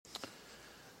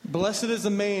Blessed is the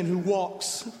man who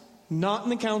walks not in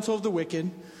the counsel of the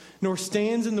wicked, nor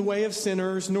stands in the way of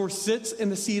sinners, nor sits in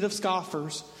the seat of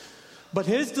scoffers. But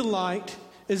his delight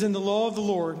is in the law of the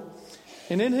Lord,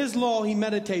 and in his law he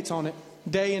meditates on it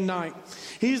day and night.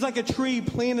 He is like a tree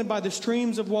planted by the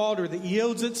streams of water that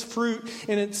yields its fruit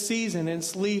in its season, and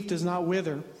its leaf does not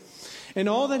wither. In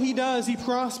all that he does, he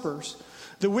prospers.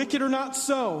 The wicked are not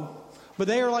so, but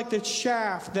they are like the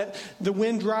chaff that the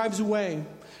wind drives away.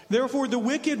 Therefore, the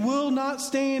wicked will not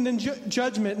stand in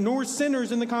judgment, nor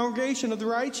sinners in the congregation of the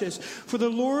righteous. For the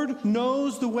Lord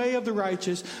knows the way of the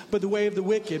righteous, but the way of the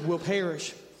wicked will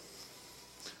perish.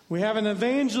 We have an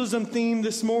evangelism theme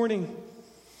this morning.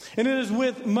 And it is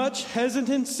with much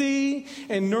hesitancy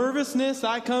and nervousness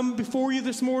I come before you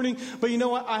this morning. But you know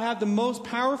what? I have the most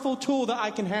powerful tool that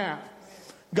I can have.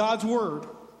 God's Word.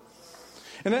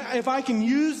 And if I can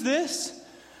use this,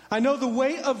 I know the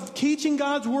weight of teaching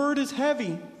God's Word is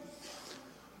heavy.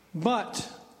 But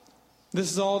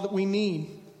this is all that we need.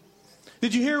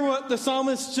 Did you hear what the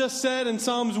psalmist just said in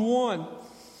Psalms 1?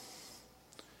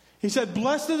 He said,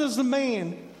 "Blessed is the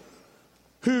man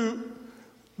who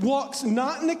walks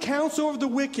not in the counsel of the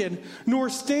wicked, nor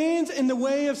stands in the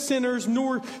way of sinners,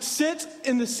 nor sits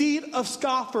in the seat of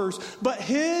scoffers. But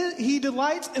he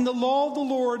delights in the law of the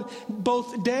Lord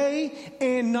both day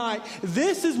and night."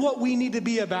 This is what we need to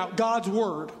be about, God's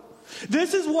Word.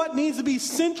 This is what needs to be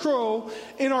central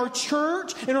in our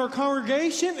church, in our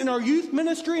congregation, in our youth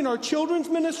ministry, in our children's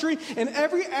ministry, in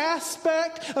every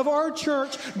aspect of our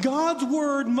church. God's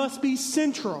Word must be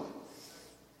central.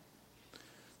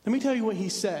 Let me tell you what he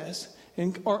says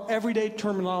in our everyday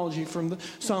terminology from the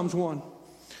Psalms 1.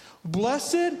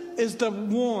 Blessed is the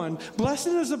one, blessed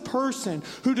is the person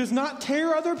who does not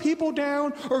tear other people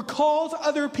down or cause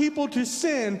other people to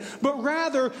sin, but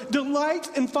rather delights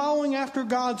in following after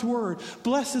God's Word.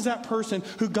 Blessed is that person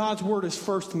who God's Word is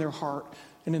first in their heart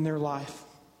and in their life.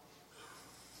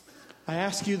 I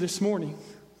ask you this morning,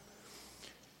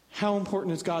 how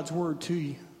important is God's Word to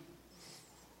you?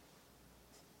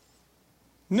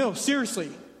 No,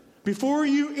 seriously. Before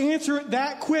you answer it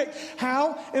that quick,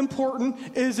 how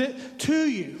important is it to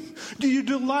you? Do you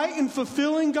delight in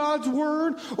fulfilling God's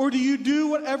Word, or do you do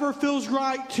whatever feels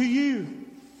right to you?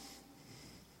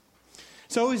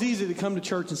 It's always easy to come to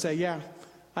church and say, yeah,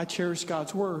 I cherish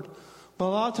God's Word. But a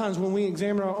lot of times when we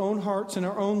examine our own hearts and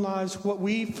our own lives, what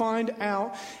we find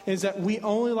out is that we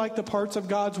only like the parts of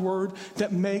God's Word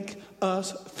that make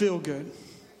us feel good.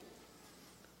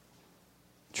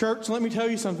 Church, let me tell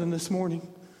you something this morning.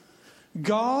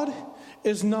 God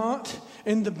is not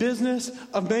in the business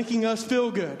of making us feel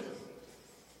good.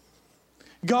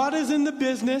 God is in the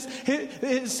business.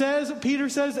 Peter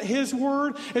says that his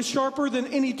word is sharper than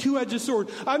any two-edged sword.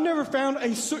 I've never found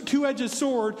a two-edged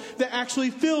sword that actually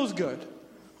feels good.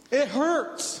 It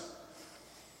hurts.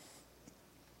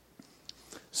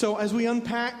 So as we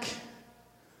unpack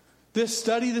this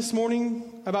study this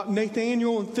morning about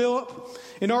Nathanael and Philip,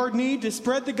 and our need to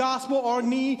spread the gospel, our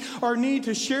need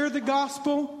to share the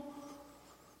gospel,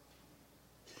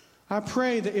 I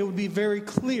pray that it would be very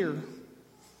clear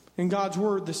in God's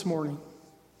Word this morning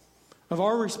of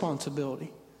our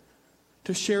responsibility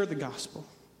to share the gospel.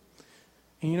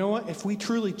 And you know what? If we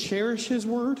truly cherish His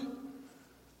Word,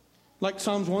 like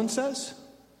Psalms 1 says,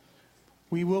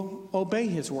 we will obey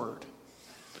His Word.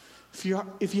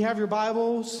 If you have your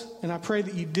Bibles, and I pray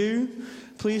that you do,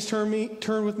 please turn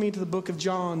with me to the book of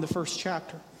John, the first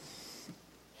chapter.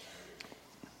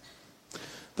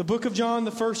 The book of John,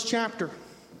 the first chapter,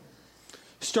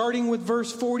 starting with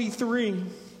verse 43.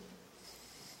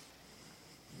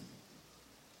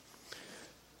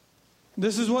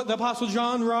 This is what the Apostle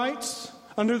John writes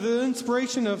under the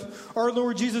inspiration of our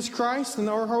Lord Jesus Christ and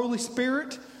our Holy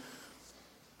Spirit.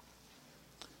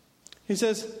 He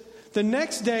says, the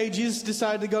next day, Jesus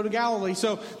decided to go to Galilee.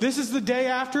 So this is the day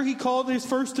after he called his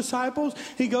first disciples.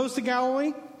 He goes to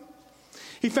Galilee.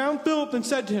 He found Philip and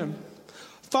said to him,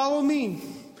 "Follow me."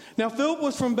 Now Philip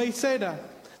was from Bethsaida,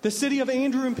 the city of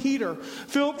Andrew and Peter.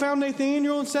 Philip found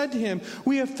Nathanael and said to him,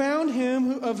 "We have found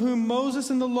him of whom Moses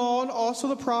in the law and also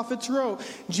the prophets wrote,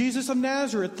 Jesus of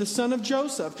Nazareth, the son of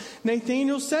Joseph."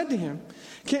 Nathanael said to him,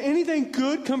 "Can anything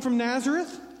good come from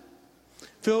Nazareth?"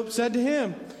 Philip said to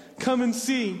him, "Come and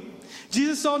see."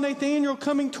 Jesus saw Nathanael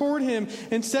coming toward him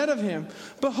and said of him,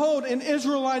 "Behold, an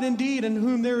Israelite indeed, in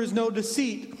whom there is no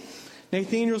deceit."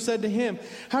 Nathanael said to him,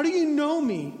 "How do you know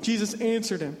me?" Jesus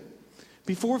answered him,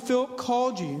 "Before Philip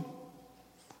called you,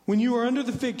 when you were under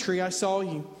the fig tree, I saw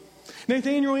you."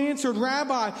 Nathanael answered,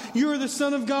 "Rabbi, you are the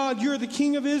Son of God, you are the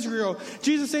King of Israel."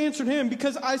 Jesus answered him,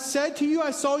 "Because I said to you,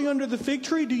 I saw you under the fig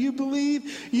tree, do you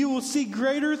believe you will see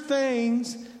greater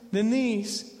things than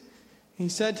these?" He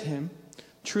said to him,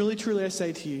 "Truly, truly, I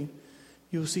say to you,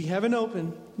 you will see heaven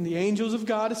open and the angels of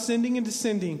God ascending and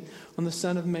descending on the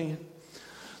Son of Man."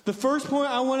 The first point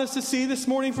I want us to see this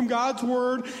morning from God's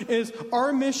Word is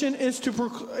our mission is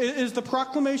the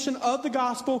proclamation of the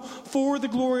gospel for the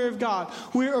glory of God.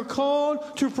 We are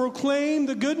called to proclaim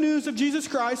the good news of Jesus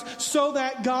Christ so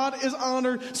that God is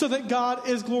honored, so that God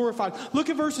is glorified. Look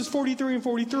at verses 43 and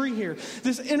 44 here.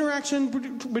 This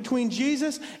interaction between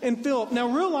Jesus and Philip. Now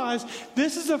realize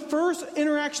this is the first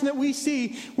interaction that we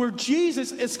see where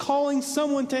Jesus is calling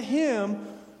someone to him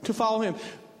to follow him.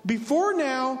 Before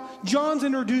now, John's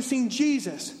introducing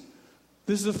Jesus.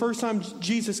 This is the first time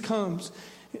Jesus comes.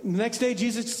 The next day,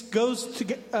 Jesus goes to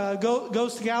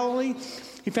Galilee.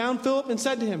 He found Philip and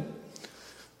said to him,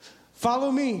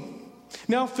 "Follow me."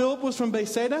 Now Philip was from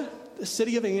Bethsaida, the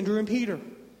city of Andrew and Peter.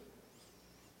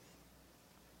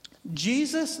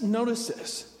 Jesus, notice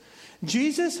this.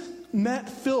 Jesus met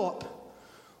Philip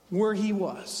where he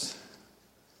was.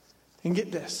 And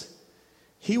get this.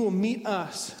 He will meet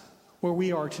us where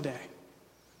we are today.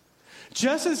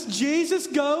 Just as Jesus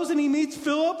goes and he meets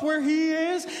Philip where he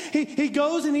is, he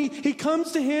goes and he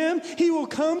comes to him, he will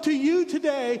come to you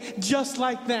today just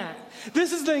like that.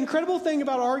 This is the incredible thing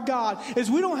about our God, is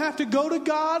we don't have to go to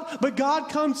God, but God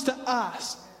comes to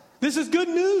us. This is good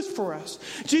news for us.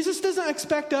 Jesus doesn't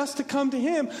expect us to come to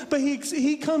him, but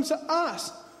he comes to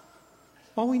us.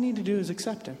 All we need to do is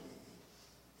accept him.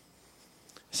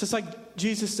 It's just like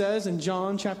Jesus says in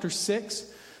John chapter 6,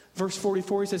 verse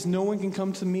 44, he says, "No one can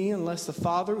come to me unless the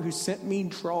Father who sent me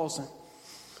draws him,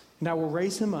 and I will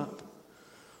raise him up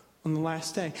on the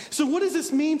last day." So what does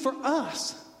this mean for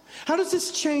us? How does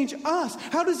this change us?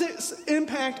 How does it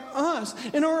impact us?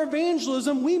 In our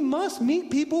evangelism, we must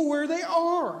meet people where they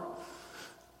are.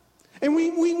 And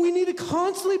we need to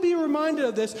constantly be reminded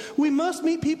of this. We must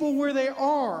meet people where they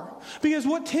are. Because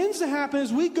what tends to happen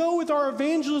is we go with our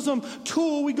evangelism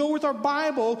tool, we go with our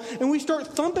Bible, and we start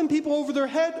thumping people over the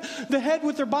head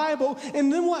with their Bible.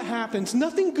 And then what happens?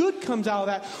 Nothing good comes out of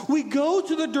that. We go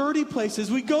to the dirty places.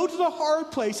 We go to the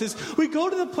hard places. We go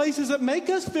to the places that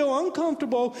make us feel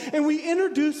uncomfortable, and we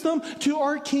introduce them to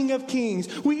our King of Kings.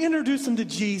 We introduce them to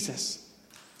Jesus.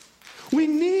 We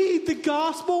need the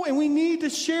gospel, and we need to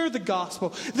share the gospel.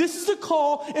 This is the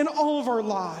call in all of our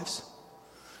lives.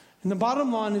 And the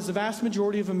bottom line is the vast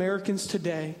majority of Americans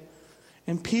today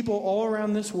and people all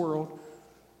around this world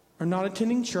are not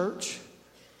attending church.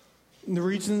 And the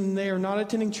reason they are not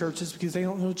attending church is because they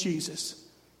don't know Jesus.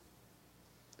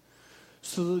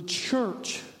 So the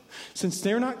church, since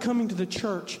they're not coming to the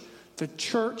church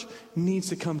needs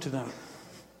to come to them.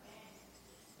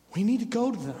 We need to go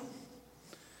to them.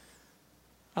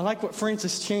 I like what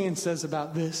Francis Chan says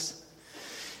about this.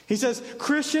 He says,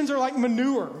 Christians are like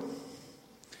manure.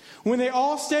 When they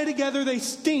all stay together, they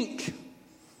stink.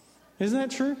 Isn't that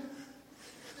true?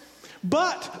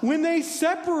 But when they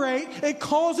separate, it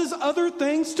causes other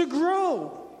things to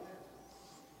grow.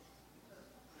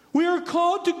 We are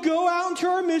called to go out into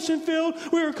our mission field.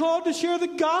 We are called to share the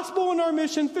gospel in our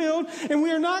mission field. And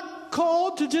we are not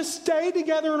called to just stay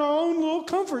together in our own little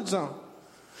comfort zone.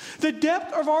 The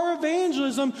depth of our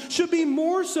evangelism should take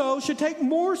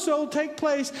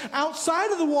place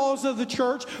outside of the walls of the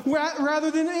church rather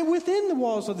than within the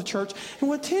walls of the church. And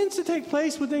what tends to take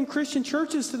place within Christian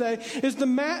churches today is the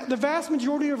vast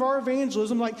majority of our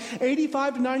evangelism, like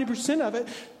 85 to 90% of it,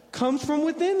 comes from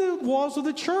within the walls of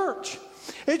the church.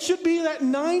 It should be that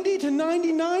 90 to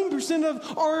 99%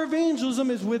 of our evangelism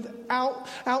is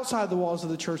outside the walls of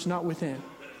the church, not within.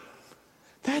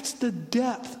 That's the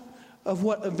depth of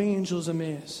what evangelism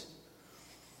is.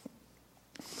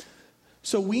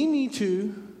 So we need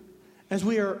to, as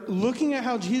we are looking at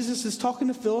how Jesus is talking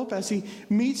to Philip, as he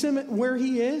meets him where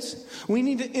he is, we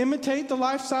need to imitate the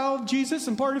lifestyle of Jesus.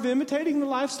 And part of imitating the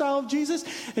lifestyle of Jesus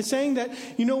is saying that,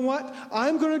 you know what,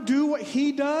 I'm going to do what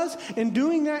he does. And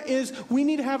doing that is we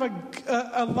need to have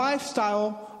a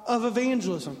lifestyle of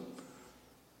evangelism.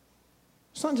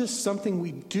 It's not just something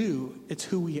we do, it's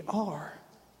who we are.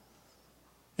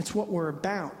 It's what we're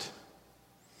about.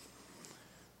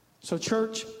 So,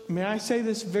 church, may I say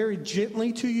this very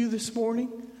gently to you this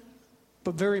morning,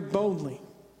 but very boldly.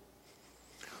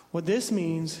 What this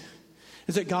means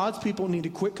is that God's people need to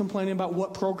quit complaining about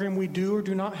what program we do or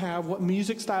do not have, what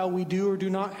music style we do or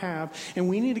do not have, and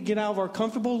we need to get out of our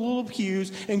comfortable little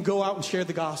pews and go out and share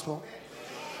the gospel.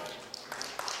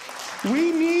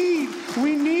 We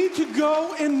need to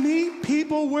go and meet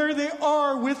people where they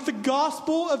are with the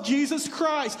gospel of Jesus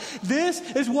Christ. This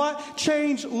is what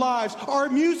changed lives. Our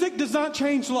music does not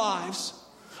change lives.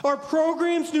 Our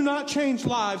programs do not change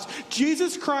lives.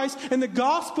 Jesus Christ and the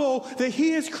gospel that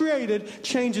he has created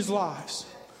changes lives.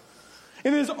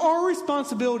 And it is our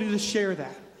responsibility to share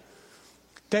that.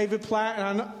 David Platt,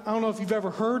 and I don't know if you've ever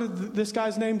heard of this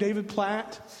guy's name, David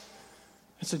Platt.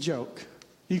 It's a joke.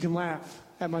 You can laugh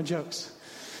at my jokes.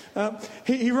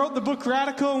 He wrote the book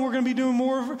Radical, and we're going to be doing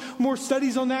more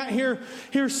studies on that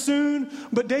here soon.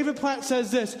 But David Platt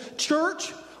says this: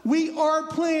 church, we are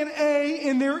plan A,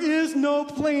 and there is no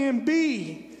plan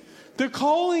B. The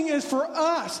calling is for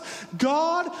us.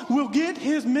 God will get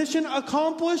his mission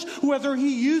accomplished whether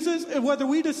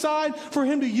we decide for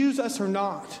him to use us or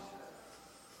not.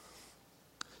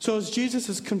 So as Jesus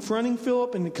is confronting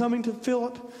Philip and coming to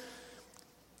Philip,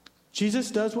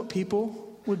 Jesus does what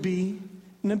people would be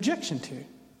an objection to.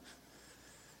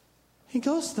 He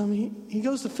goes to them, he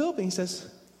goes to Philip and he says,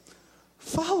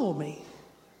 "Follow me."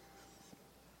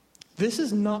 This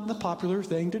is not the popular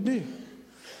thing to do.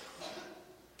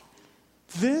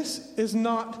 This is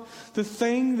not the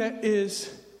thing that is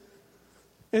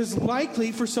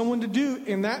likely for someone to do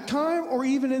in that time or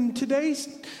even in today's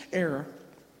era.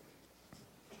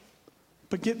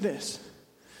 But get this.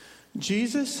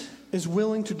 Jesus is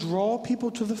willing to draw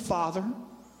people to the Father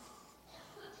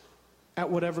at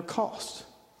whatever cost.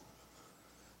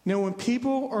 Now, when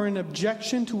people are in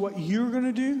objection to what you're going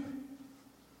to do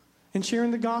in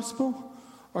sharing the gospel,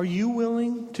 are you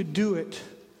willing to do it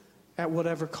at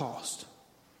whatever cost?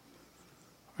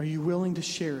 Are you willing to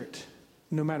share it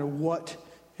no matter what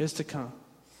is to come?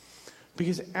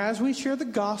 Because as we share the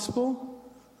gospel,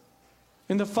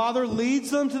 and the Father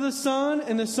leads them to the Son,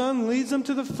 and the Son leads them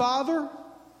to the Father,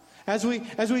 as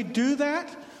we do that,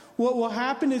 what will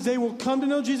happen is they will come to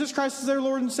know Jesus Christ as their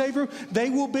Lord and Savior. They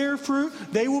will bear fruit.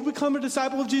 They will become a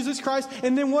disciple of Jesus Christ.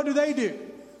 And then what do?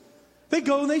 They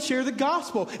go and they share the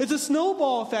gospel. It's a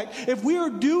snowball effect. If we are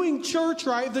doing church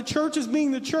right, if the church is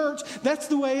being the church, that's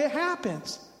the way it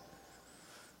happens.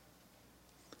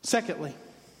 Secondly,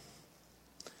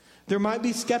 there might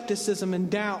be skepticism and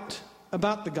doubt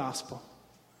about the gospel.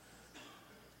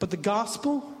 But the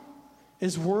gospel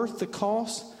is worth the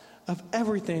cost of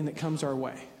everything that comes our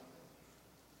way.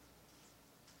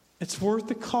 It's worth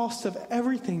the cost of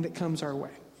everything that comes our way.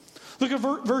 Look at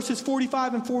verses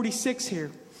 45 and 46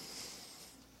 here.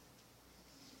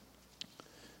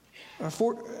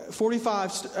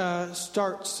 45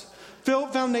 starts.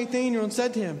 Philip found Nathanael and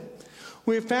said to him,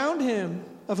 "We have found him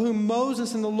of whom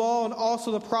Moses and the law and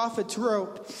also the prophets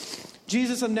wrote,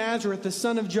 Jesus of Nazareth, the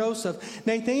son of Joseph."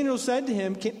 Nathanael said to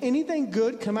him, "Can anything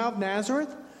good come out of Nazareth?"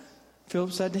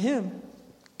 Philip said to him,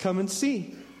 "Come and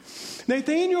see."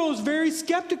 Nathanael is very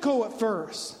skeptical at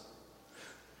first.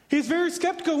 He's very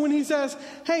skeptical when he says,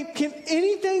 "Hey, can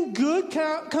anything good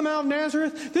come out of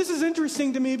Nazareth?" This is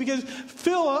interesting to me because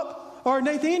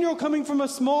Nathanael, coming from a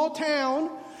small town,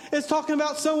 is talking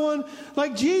about someone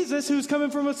like Jesus who's coming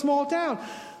from a small town.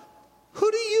 Who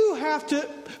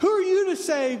are you to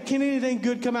say, can anything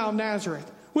good come out of Nazareth?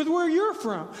 With where you're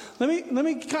from. Let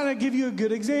me kind of give you a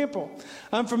good example.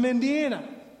 I'm from Indiana.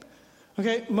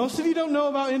 Okay, most of you don't know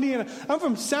about Indiana. I'm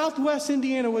from Southwest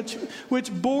Indiana, which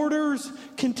borders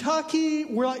Kentucky.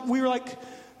 We were like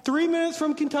 3 minutes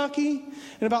from Kentucky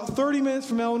and about 30 minutes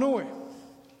from Illinois.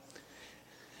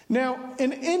 Now,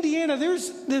 in Indiana,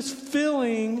 there's these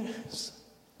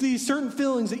certain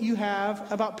feelings that you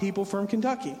have about people from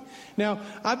Kentucky. Now,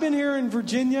 I've been here in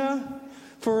Virginia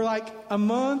for like a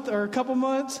month or a couple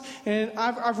months, and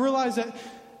I've realized that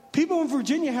people in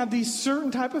Virginia have these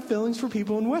certain type of feelings for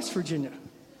people in West Virginia.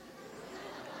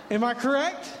 Am I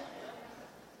correct?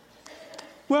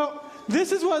 Well,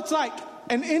 this is what it's like.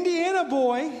 An Indiana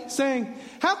boy saying,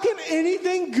 "How can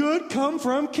anything good come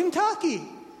from Kentucky?"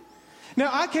 Now,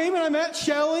 I came and I met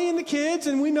Shelly and the kids,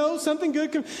 and we know something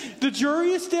good. The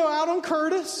jury is still out on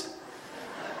Curtis.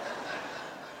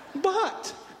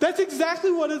 But that's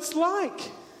exactly what it's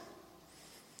like.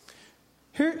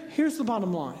 Here's the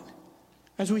bottom line.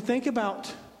 As we think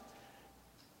about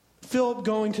Philip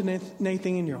going to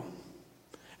Nathanael,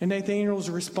 and Nathanael's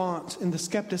response and the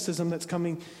skepticism that's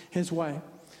coming his way,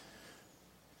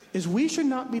 is we should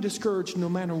not be discouraged no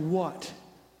matter what.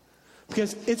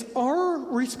 Because it's our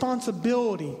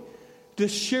responsibility to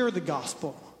share the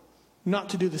gospel, not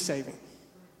to do the saving.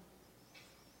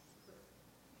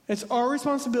 It's our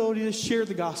responsibility to share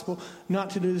the gospel, not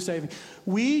to do the saving.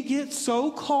 We get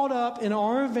so caught up in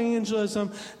our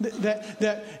evangelism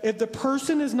that if the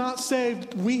person is not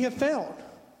saved, we have failed.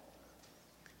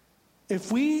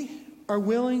 If we are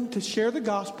willing to share the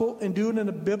gospel and do it in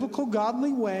a biblical,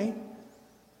 godly way,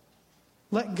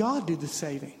 let God do the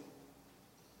saving.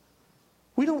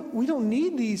 We don't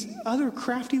need these other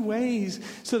crafty ways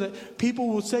so that people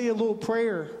will say a little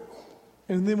prayer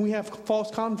and then we have false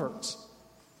converts.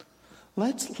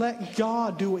 Let's let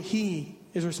God do what he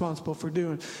is responsible for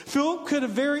doing. Philip could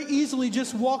have very easily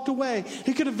just walked away.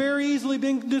 He could have very easily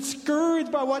been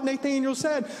discouraged by what Nathanael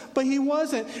said, but he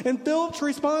wasn't. And Philip's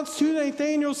response to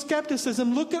Nathanael's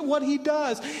skepticism, look at what he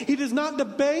does. He does not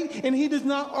debate and he does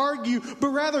not argue, but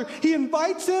rather he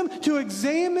invites him to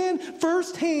examine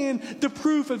firsthand the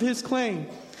proof of his claim.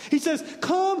 He says,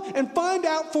 come and find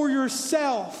out for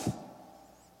yourself.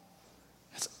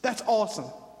 That's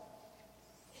awesome.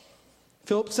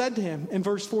 Philip said to him in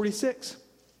verse 46,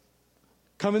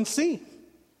 come and see.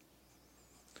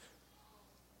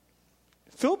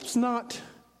 Philip's not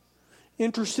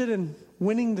interested in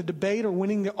winning the debate or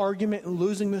winning the argument and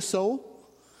losing the soul.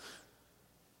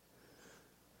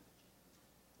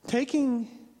 Taking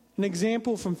an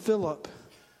example from Philip,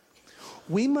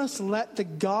 we must let the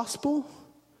gospel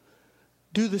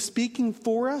do the speaking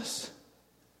for us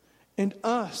and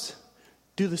us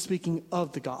do the speaking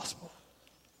of the gospel.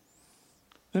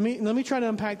 Let me try to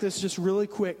unpack this just really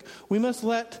quick. We must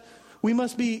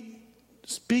be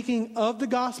speaking of the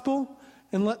gospel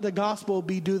and let the gospel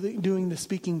be doing the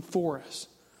speaking for us.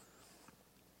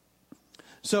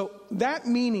 So that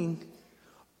meaning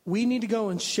we need to go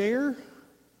and share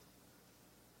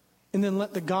and then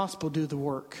let the gospel do the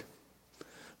work.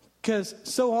 Because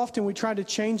so often we try to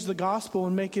change the gospel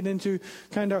and make it into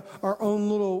kind of our own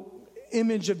little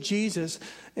image of Jesus.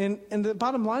 And the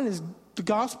bottom line is the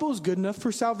gospel is good enough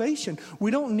for salvation.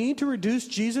 We don't need to reduce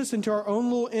Jesus into our own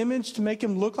little image to make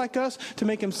him look like us, to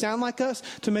make him sound like us,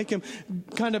 to make him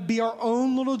kind of be our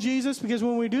own little Jesus. Because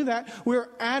when we do that, we're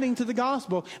adding to the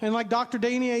gospel. And like Dr.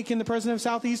 Danny Aiken, the president of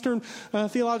Southeastern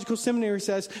Theological Seminary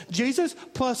says, Jesus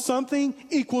plus something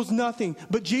equals nothing.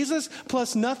 But Jesus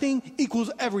plus nothing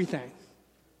equals everything.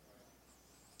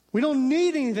 We don't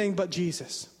need anything but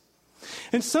Jesus.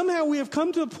 And somehow we have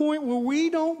come to the point where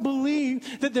we don't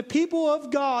believe that the people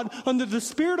of God under the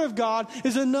Spirit of God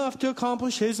is enough to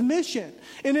accomplish his mission.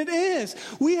 And it is.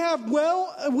 We have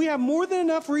more than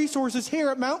enough resources here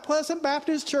at Mount Pleasant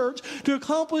Baptist Church to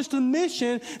accomplish the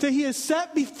mission that he has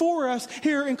set before us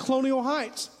here in Colonial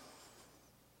Heights.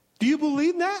 Do you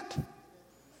believe that?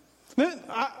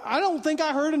 I don't think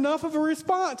I heard enough of a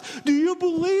response. Do you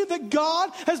believe that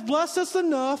God has blessed us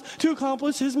enough to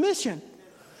accomplish his mission?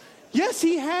 Yes,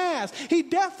 he has. He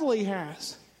definitely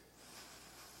has.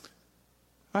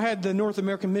 I had the North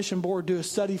American Mission Board do a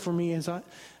study for me as I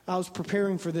was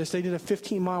preparing for this. They did a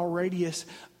 15-mile radius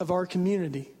of our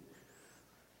community.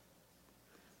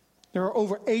 There are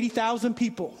over 80,000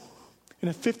 people in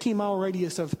a 15-mile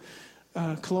radius of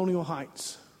Colonial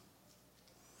Heights.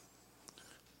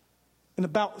 And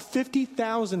about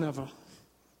 50,000 of them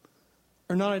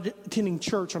are not attending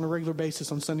church on a regular basis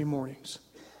on Sunday mornings.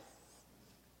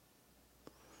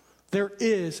 There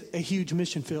is a huge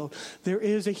mission field. There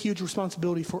is a huge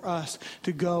responsibility for us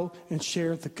to go and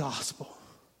share the gospel.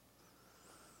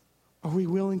 Are we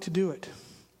willing to do it?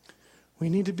 We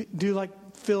need to do like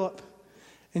Philip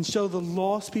and show the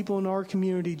lost people in our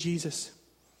community Jesus.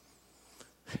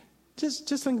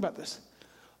 Just think about this.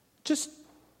 Just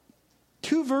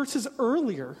 2 verses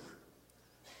earlier,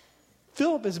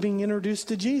 Philip is being introduced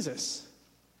to Jesus.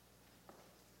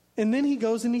 And then he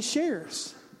goes and he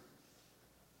shares.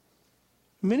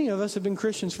 Many of us have been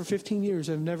Christians for 15 years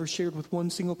and have never shared with one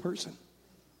single person.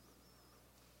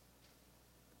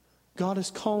 God is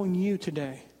calling you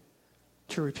today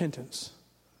to repentance.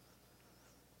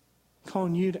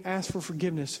 Calling you to ask for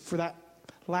forgiveness for that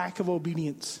lack of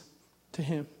obedience to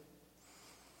him.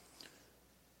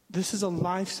 This is a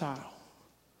lifestyle,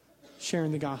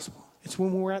 sharing the gospel. It's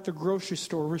when we're at the grocery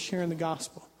store, we're sharing the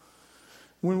gospel.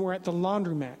 When we're at the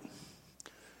laundromat,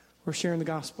 we're sharing the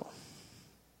gospel.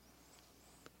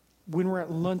 When we're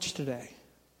at lunch today,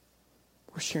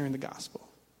 we're sharing the gospel.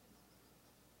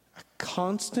 A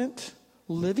constant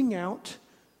living out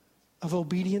of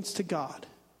obedience to God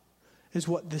is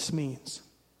what this means.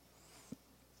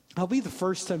 I'll be the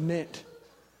first to admit,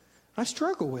 I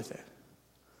struggle with it.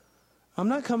 I'm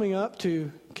not coming up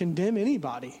to condemn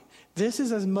anybody. This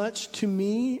is as much to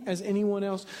me as anyone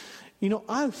else. You know,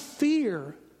 I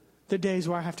fear the days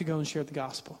where I have to go and share the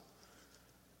gospel.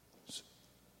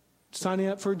 Signing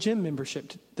up for a gym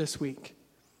membership this week.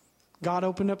 God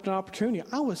opened up an opportunity.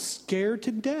 I was scared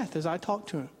to death as I talked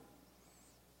to him.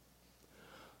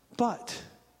 But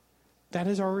that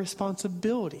is our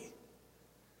responsibility.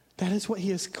 That is what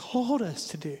he has called us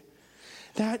to do.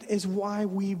 That is why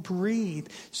we breathe.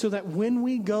 So that when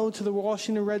we go to the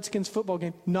Washington Redskins football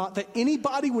game, not that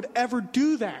anybody would ever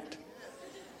do that.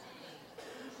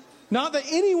 Not that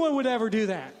anyone would ever do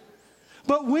that.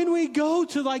 But when we go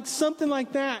to like something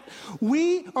like that,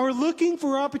 we are looking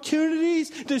for opportunities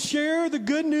to share the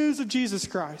good news of Jesus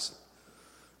Christ.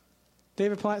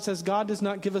 David Platt says, God does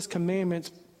not give us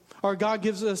commandments, or God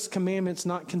gives us commandments,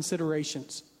 not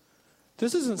considerations.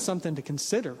 This isn't something to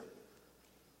consider.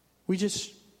 We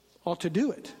just ought to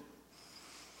do it.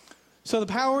 So the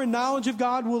power and knowledge of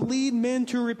God will lead men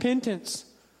to repentance.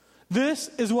 This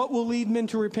is what will lead men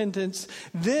to repentance.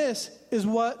 This is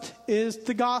what is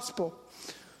the gospel.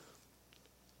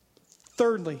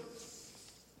 Thirdly,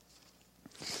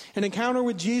 an encounter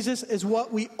with Jesus is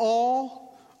what we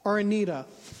all are in need of.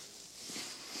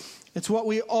 It's what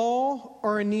we all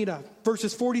are in need of.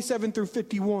 Verses 47 through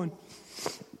 51.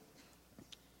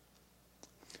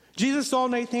 Jesus saw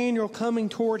Nathanael coming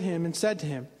toward him and said to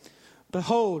him,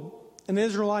 "Behold, an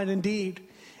Israelite indeed,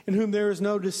 in whom there is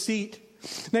no deceit."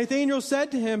 Nathanael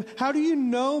said to him, "How do you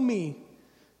know me?"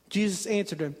 Jesus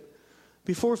answered him,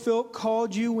 "Before Philip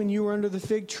called you when you were under the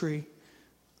fig tree,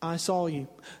 I saw you."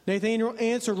 Nathanael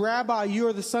answered, "Rabbi, you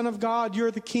are the Son of God. You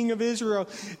are the King of Israel."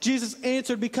 Jesus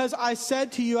answered, "Because I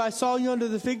said to you, I saw you under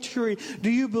the fig tree. Do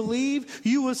you believe?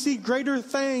 You will see greater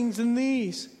things than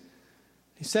these."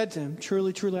 He said to him,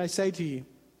 "Truly, truly, I say to you,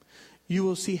 you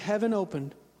will see heaven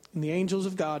opened and the angels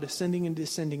of God ascending and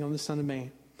descending on the Son of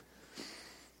Man."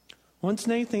 Once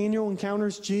Nathanael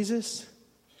encounters Jesus,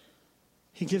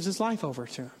 he gives his life over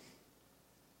to him.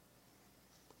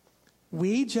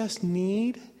 We just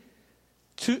need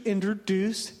to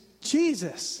introduce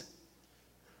Jesus.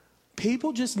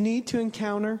 People just need to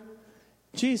encounter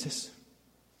Jesus.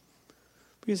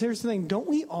 Because here's the thing, don't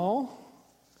we all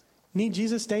need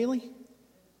Jesus daily?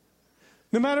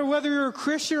 No matter whether you're a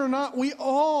Christian or not, we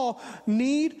all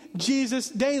need Jesus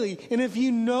daily. And if you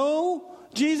know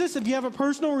Jesus, if you have a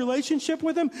personal relationship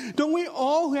with him, don't we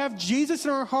all who have Jesus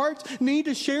in our hearts need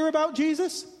to share about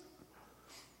Jesus?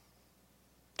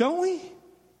 Don't we?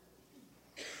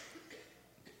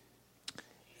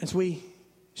 As we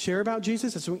share about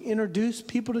Jesus, as we introduce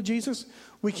people to Jesus,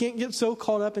 we can't get so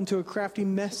caught up into a crafty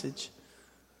message.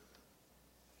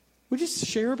 We just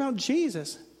share about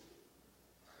Jesus.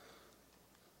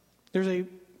 There's a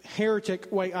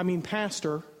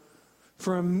pastor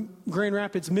from Grand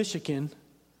Rapids, Michigan,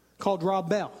 called Rob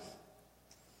Bell.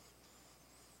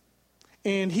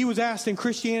 And he was asked in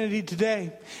Christianity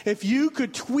Today, if you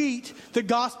could tweet the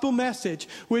gospel message,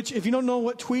 which if you don't know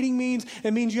what tweeting means,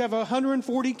 it means you have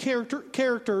 140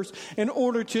 characters in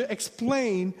order to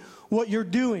explain what you're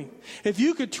doing. If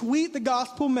you could tweet the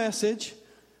gospel message,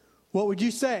 what would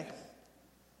you say?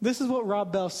 This is what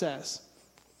Rob Bell says.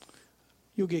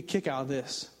 You'll get a kick out of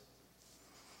this.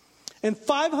 In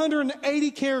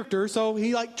 580 characters, so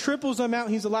he triples the amount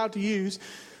he's allowed to use,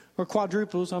 or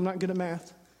quadruples, I'm not good at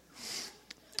math.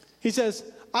 He says,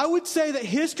 I would say that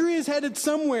history is headed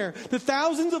somewhere. The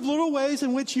thousands of little ways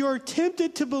in which you are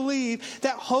tempted to believe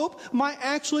that hope might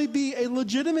actually be a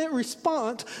legitimate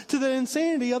response to the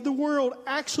insanity of the world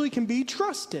actually can be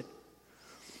trusted.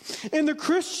 And the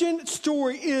Christian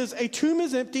story is a tomb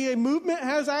is empty, a movement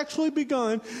has actually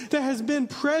begun that has been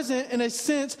present in a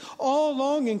sense all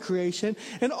along in creation.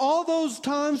 And all those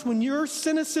times when your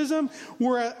cynicism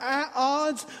were at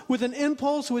odds with an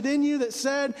impulse within you that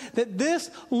said that this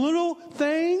little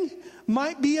thing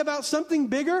might be about something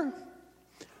bigger,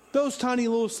 those tiny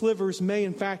little slivers may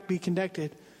in fact be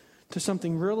connected to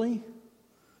something really,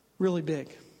 really big.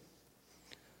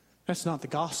 That's not the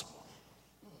gospel.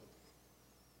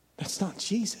 That's not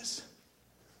Jesus.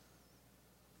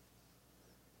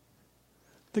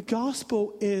 The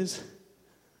gospel is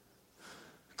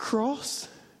cross,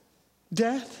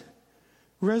 death,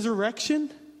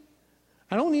 resurrection.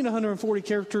 I don't need 140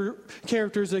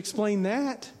 characters to explain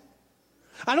that.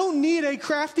 I don't need a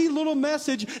crafty little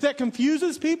message that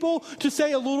confuses people to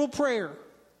say a little prayer.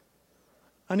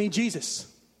 I need Jesus.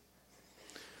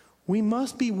 We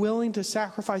must be willing to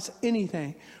sacrifice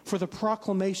anything for the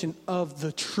proclamation of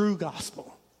the true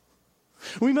gospel.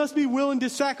 We must be willing to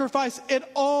sacrifice it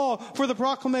all for the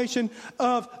proclamation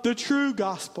of the true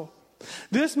gospel.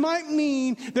 This might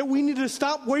mean that we need to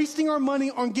stop wasting our money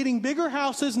on getting bigger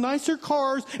houses, nicer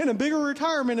cars, and a bigger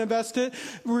retirement investment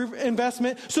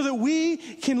so that we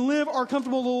can live our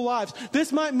comfortable little lives.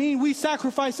 This might mean we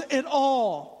sacrifice it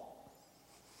all.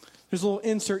 There's a little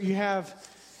insert you have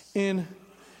in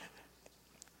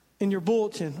your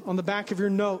bulletin on the back of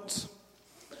your notes.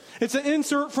 It's an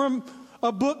insert from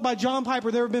a book by John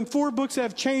Piper. There have been 4 books that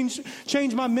have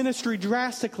changed my ministry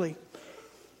drastically.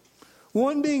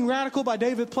 One being Radical by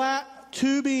David Platt,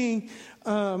 2 being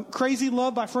Crazy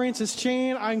Love by Francis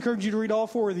Chan. I encourage you to read all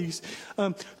 4 of these.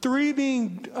 3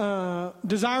 being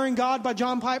Desiring God by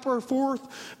John Piper. 4th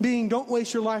being Don't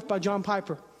Waste Your Life by John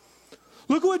Piper.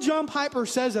 Look at what John Piper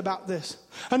says about this.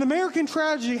 An American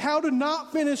tragedy, how to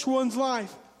not finish one's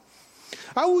life.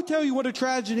 I will tell you what a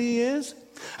tragedy is.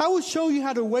 I will show you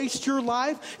how to waste your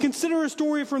life. Consider a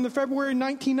story from the February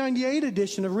 1998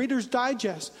 edition of Reader's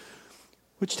Digest,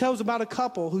 which tells about a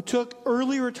couple who took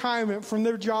early retirement from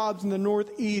their jobs in the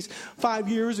Northeast 5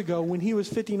 years ago when he was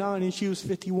 59 and she was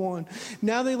 51.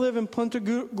 Now they live in Punta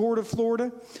Gorda,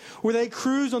 Florida, where they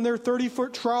cruise on their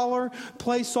 30-foot trawler,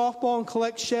 play softball, and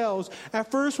collect shells.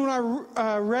 At first, when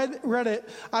I read it,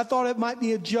 I thought it might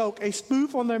be a joke, a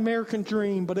spoof on the American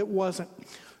dream, but it wasn't.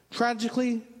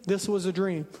 Tragically, this was a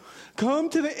dream. Come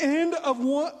to the end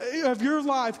of your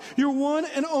life, your one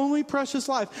and only precious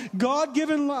life,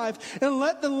 God-given life, and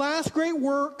let the last great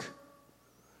work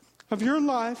of your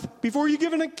life, before you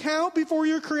give an account before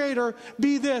your Creator,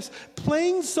 be this: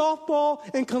 playing softball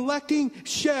and collecting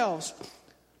shells.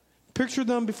 Picture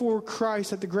them before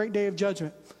Christ at the great day of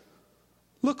judgment.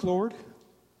 Look, Lord,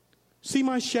 see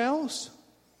my shells?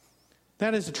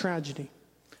 That is a tragedy.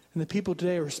 And the people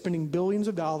today are spending billions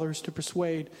of dollars to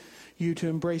persuade you to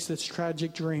embrace this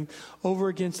tragic dream. Over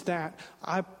against that,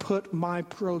 I put my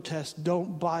protest.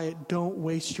 Don't buy it. Don't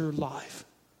waste your life.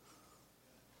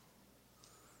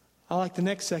 I like the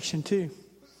next section too.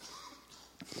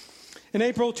 In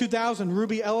April 2000,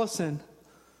 Ruby Ellison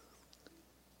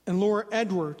and Laura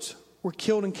Edwards were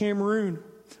killed in Cameroon,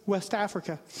 West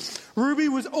Africa. Ruby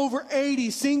was over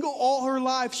 80, single all her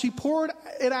life. She poured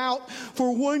it out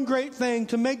for one great thing: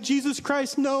 to make Jesus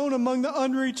Christ known among the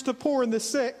unreached, the poor, and the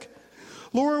sick.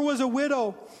 Laura was a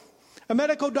widow, a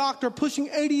medical doctor pushing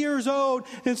 80 years old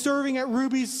and serving at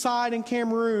Ruby's side in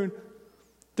Cameroon.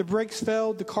 The brakes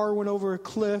failed, the car went over a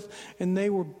cliff, and they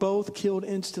were both killed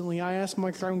instantly. I asked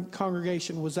my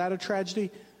congregation, was that a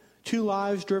tragedy? 2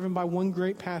 lives driven by one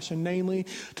great passion, namely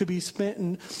to be spent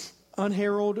in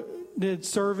unheralded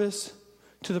service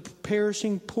to the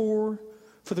perishing poor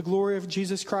for the glory of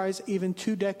Jesus Christ, even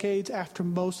 2 decades after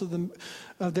most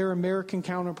of their American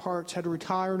counterparts had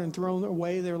retired and thrown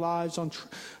away their lives on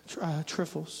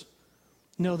trifles.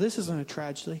 No, this isn't a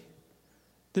tragedy.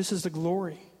 This is the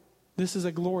glory. This is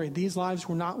a glory. These lives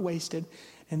were not wasted,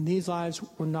 and these lives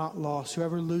were not lost.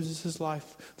 Whoever loses his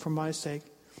life for my sake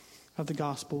of the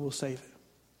gospel will save it.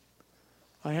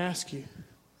 I ask you,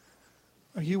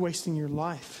 are you wasting your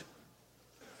life?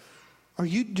 Are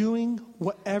you doing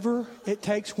whatever it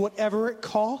takes, whatever it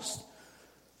costs,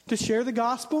 to share the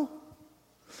gospel?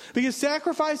 Because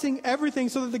sacrificing everything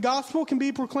so that the gospel can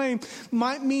be proclaimed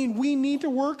might mean we need to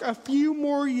work a few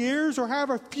more years or have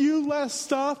a few less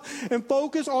stuff and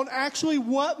focus on actually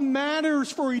what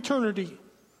matters for eternity.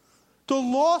 The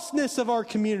lostness of our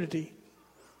community.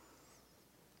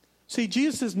 See,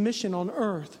 Jesus' mission on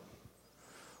earth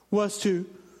was to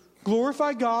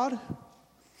glorify God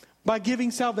by giving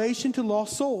salvation to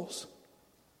lost souls.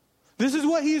 This is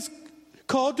what he is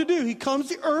called to do. He comes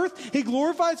to earth, he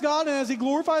glorifies God, and as he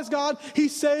glorifies God, he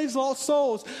saves lost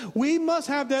souls. We must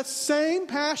have that same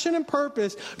passion and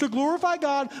purpose to glorify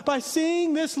God by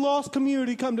seeing this lost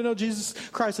community come to know Jesus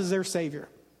Christ as their Savior.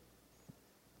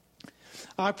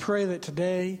 I pray that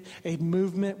today a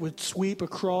movement would sweep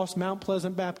across Mount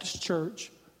Pleasant Baptist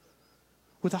Church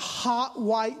with a hot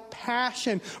white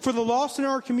passion for the lost in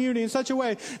our community in such a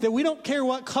way that we don't care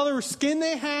what color of skin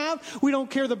they have, we don't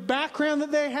care the background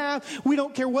that they have, we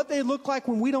don't care what they look like,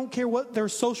 when we don't care what their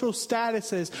social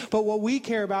status is, but what we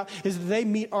care about is that they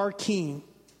meet our King,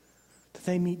 that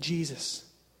they meet Jesus.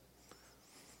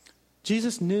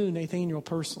 Jesus knew Nathanael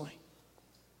personally.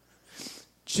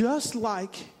 Just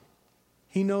like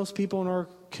he knows people in our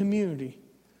community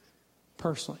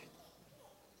personally.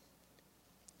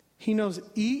 He knows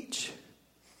each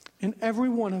and every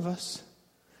one of us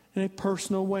in a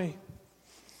personal way.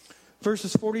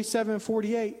 Verses 47 and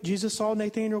 48, Jesus saw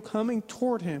Nathanael coming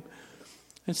toward him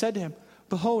and said to him,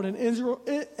 "Behold, an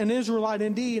Israelite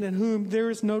indeed, in whom there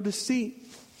is no deceit."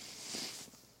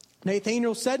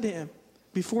 Nathanael said to him,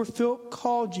 "Before Philip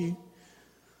called you,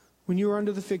 when you were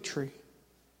under the fig tree,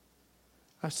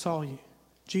 I saw you."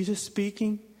 Jesus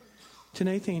speaking to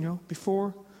Nathanael,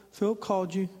 "Before Philip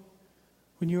called you,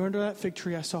 when you were under that fig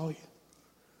tree, I saw you."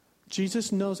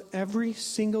 Jesus knows every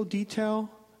single detail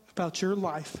about your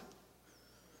life.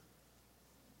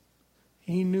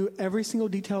 He knew every single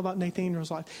detail about Nathanael's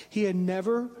life. He had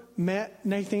never met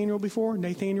Nathanael before.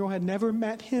 Nathanael had never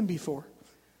met him before.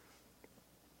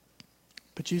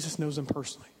 But Jesus knows him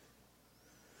personally.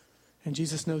 And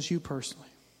Jesus knows you personally.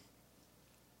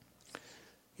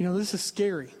 You know, this is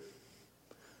scary.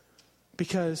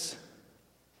 Because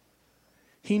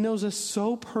he knows us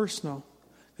so personal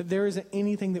that there isn't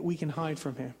anything that we can hide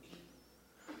from him.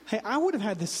 Hey, I would have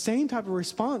had the same type of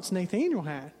response Nathaniel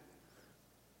had.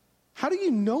 How do you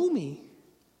know me?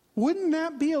 Wouldn't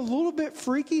that be a little bit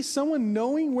freaky, someone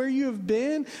knowing where you have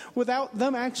been without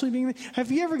them actually being there?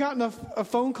 Have you ever gotten a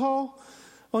phone call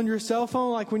on your cell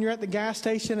phone, like when you're at the gas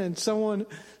station and someone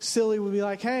silly would be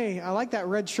like, hey, I like that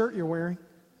red shirt you're wearing.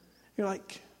 You're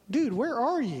like, dude, where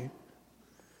are you?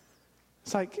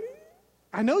 It's like,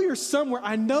 I know you're somewhere.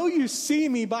 I know you see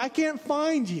me, but I can't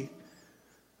find you.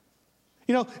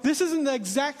 You know, this isn't the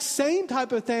exact same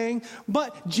type of thing,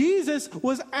 but Jesus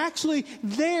was actually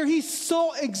there. He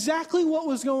saw exactly what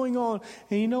was going on.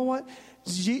 And you know what?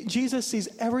 Jesus sees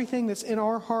everything that's in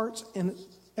our hearts and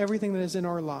everything that is in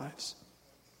our lives.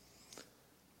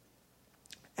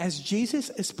 As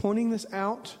Jesus is pointing this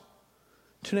out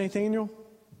to Nathaniel,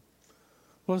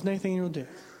 what does Nathaniel do?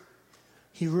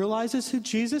 He realizes who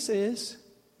Jesus is.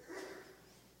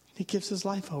 He gives his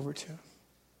life over to him.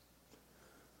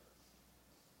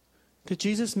 Did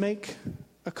Jesus make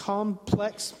a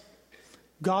complex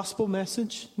gospel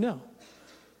message? No.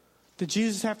 Did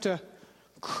Jesus have to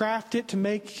craft it to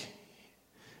make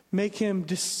him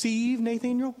deceive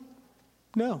Nathaniel?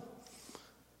 No.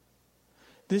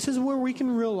 This is where we can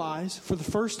realize for the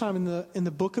first time in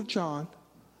the book of John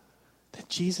that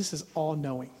Jesus is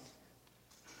all-knowing.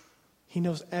 He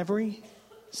knows every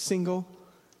single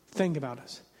thing about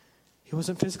us. He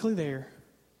wasn't physically there,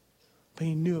 but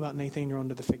he knew about Nathaniel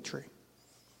under the fig tree.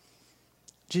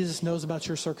 Jesus knows about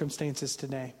your circumstances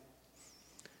today.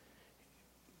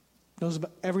 Knows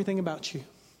about everything about you.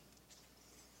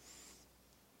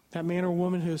 That man or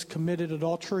woman who has committed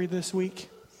adultery this week,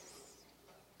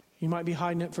 you might be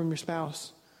hiding it from your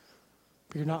spouse,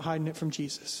 but you're not hiding it from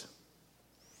Jesus.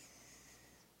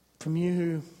 From you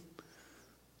who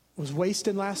was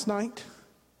wasted last night,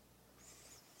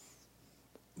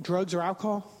 drugs or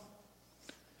alcohol,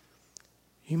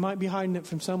 you might be hiding it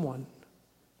from someone,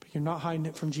 but you're not hiding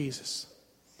it from Jesus.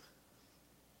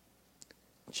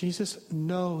 Jesus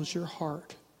knows your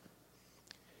heart.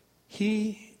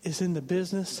 He is in the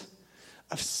business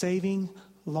of saving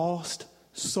lost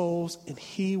souls, and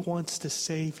he wants to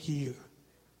save you.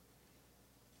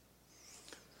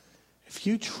 If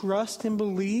you trust and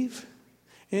believe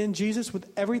in Jesus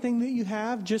with everything that you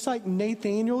have, just like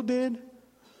Nathaniel did,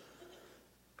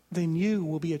 then you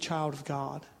will be a child of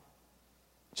God,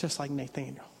 just like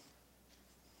Nathaniel.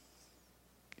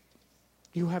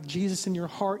 You have Jesus in your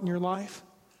heart and your life,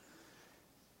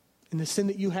 and the sin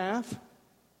that you have,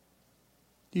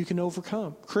 you can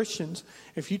overcome. Christians,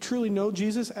 if you truly know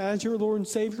Jesus as your Lord and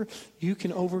Savior, you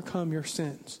can overcome your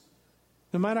sins,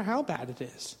 no matter how bad it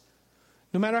is,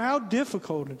 no matter how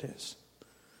difficult it is.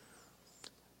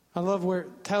 I love where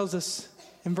it tells us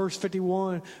in verse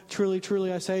 51, truly,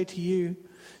 truly, I say to you,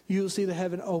 you will see the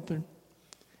heaven open,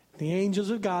 the angels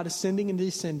of God ascending and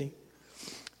descending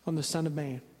on the Son of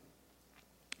Man.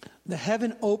 The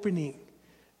heaven opening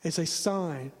is a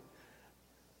sign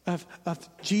of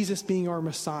Jesus being our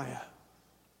Messiah,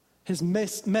 his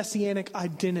messianic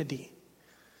identity.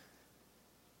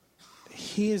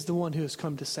 He is the one who has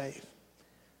come to save.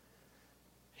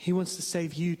 He wants to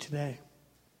save you today.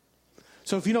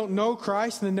 So if you don't know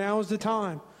Christ, then now is the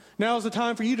time. Now is the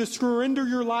time for you to surrender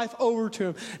your life over to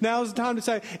him. Now is the time to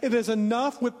say, it is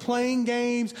enough with playing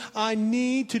games. I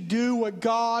need to do what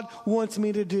God wants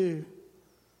me to do.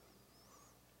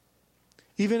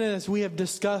 Even as we have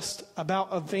discussed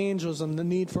about evangelism, the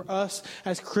need for us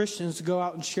as Christians to go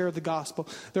out and share the gospel,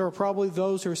 there are probably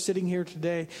those who are sitting here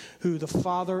today who the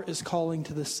Father is calling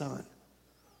to the Son,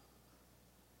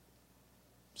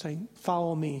 saying,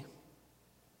 follow me.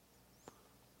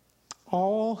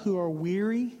 All who are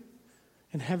weary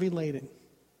and heavy laden,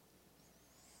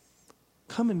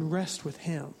 come and rest with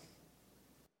him.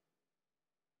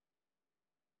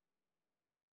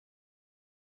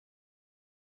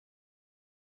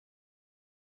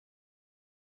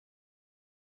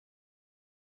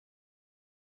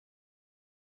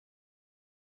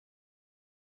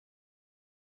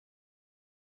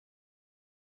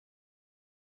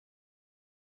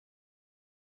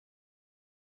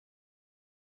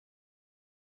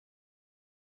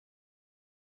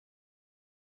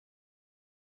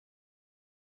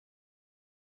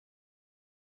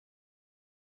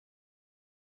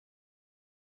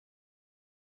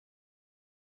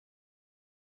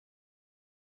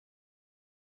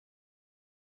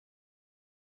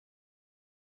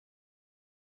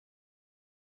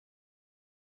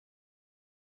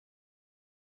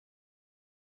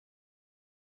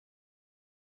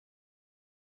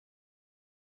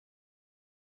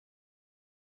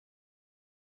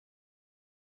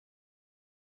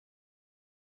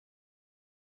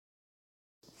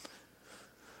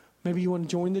 Maybe you want to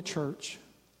join the church.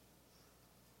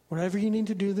 Whatever you need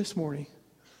to do this morning,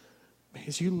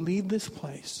 as you leave this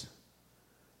place,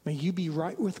 may you be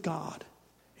right with God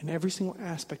in every single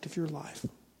aspect of your life.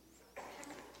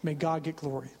 May God get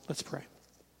glory. Let's pray.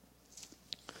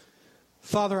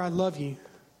 Father, I love you.